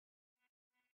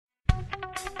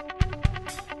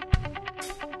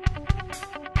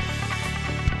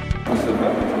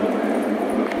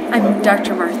I'm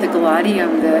Dr. Martha Gulati.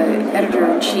 I'm the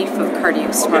editor-in-chief of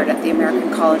CardioSmart at the American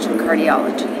College of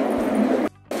Cardiology.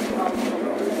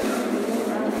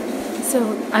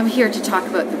 So I'm here to talk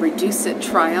about the REDUCE-IT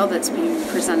trial that's being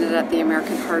presented at the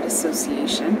American Heart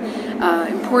Association.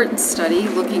 Important study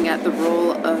looking at the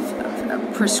role of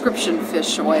prescription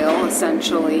fish oil,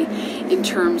 essentially, in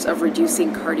terms of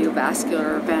reducing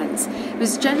cardiovascular events. It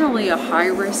was generally a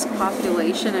high-risk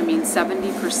population. I mean,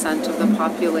 70% of the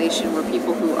population were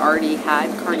people who already had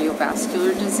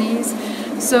cardiovascular disease.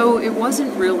 So it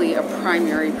wasn't really a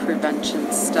primary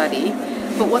prevention study.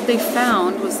 But what they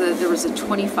found was that there was a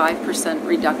 25%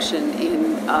 reduction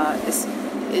in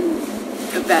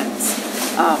events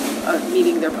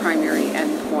meeting their primary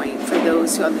endpoint for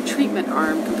those who on the treatment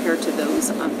arm compared to those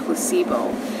on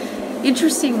placebo.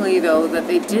 Interestingly, though, that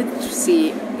they did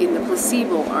see in the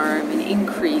placebo arm an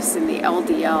increase in the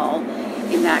LDL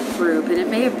in that group, and it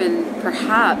may have been,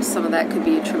 perhaps some of that could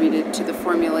be attributed to the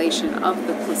formulation of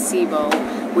the placebo,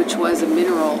 which was a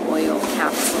mineral oil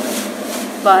capsule.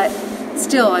 But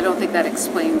still, I don't think that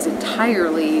explains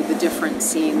entirely the difference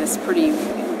seen. This pretty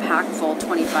impactful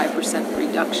 25%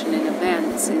 reduction in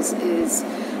events is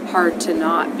hard to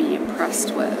not be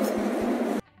impressed with.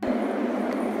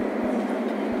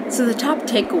 So the top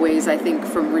takeaways, I think,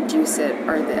 from REDUCE-IT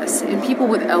are this. In people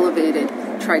with elevated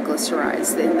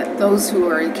triglycerides, those who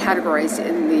are categorized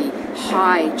in the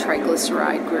high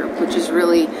triglyceride group, which is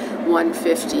really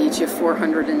 150 to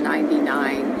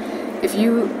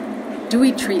 499, do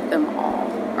we treat them all?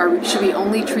 Or should we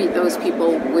only treat those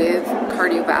people with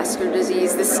cardiovascular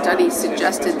disease? This study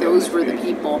suggested those were the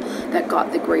people that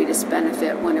got the greatest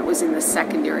benefit when it was in the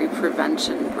secondary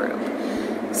prevention group.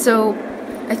 So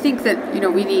I think that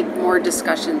we need more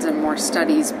discussions and more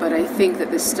studies, but I think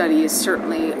that this study is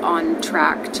certainly on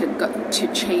track to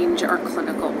change our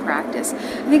clinical practice.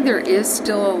 I think there is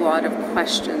still a lot of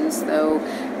questions, though,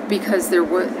 because there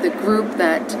were the group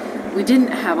that we didn't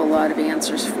have a lot of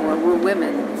answers for were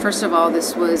women. First of all,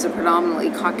 this was a predominantly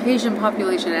Caucasian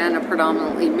population and a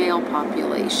predominantly male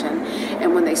population.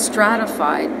 And when they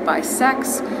stratified by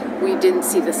sex, we didn't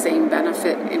see the same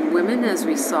benefit in women as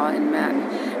we saw in men.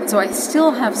 And so I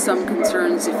still have some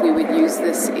concerns if we would use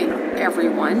this in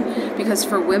everyone, because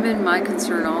for women, my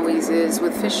concern always is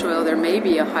with fish oil, there may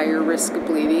be a higher risk of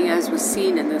bleeding, as was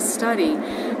seen in this study,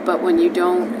 but when you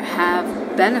don't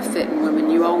have benefit in women,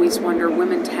 you always wonder,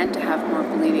 women tend to have more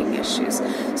bleeding issues.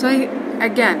 So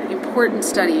again, important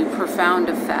study, profound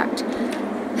effect,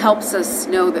 helps us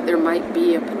know that there might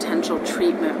be a potential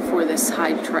treatment for this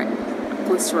high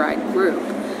triglyceride group,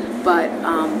 but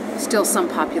still some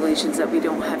populations that we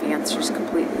don't have answers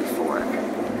completely for.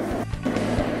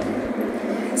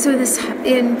 So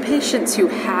in patients who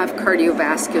have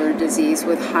cardiovascular disease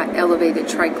with elevated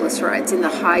triglycerides, in the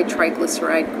high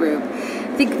triglyceride group,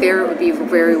 I think there it would be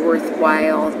very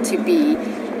worthwhile to be,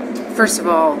 first of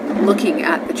all, looking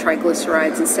at the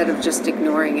triglycerides instead of just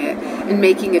ignoring it, and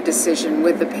making a decision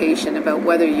with the patient about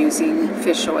whether using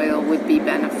fish oil would be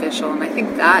beneficial. And I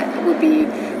think that would be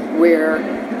where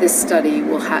this study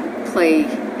will play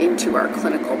into our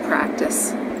clinical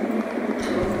practice.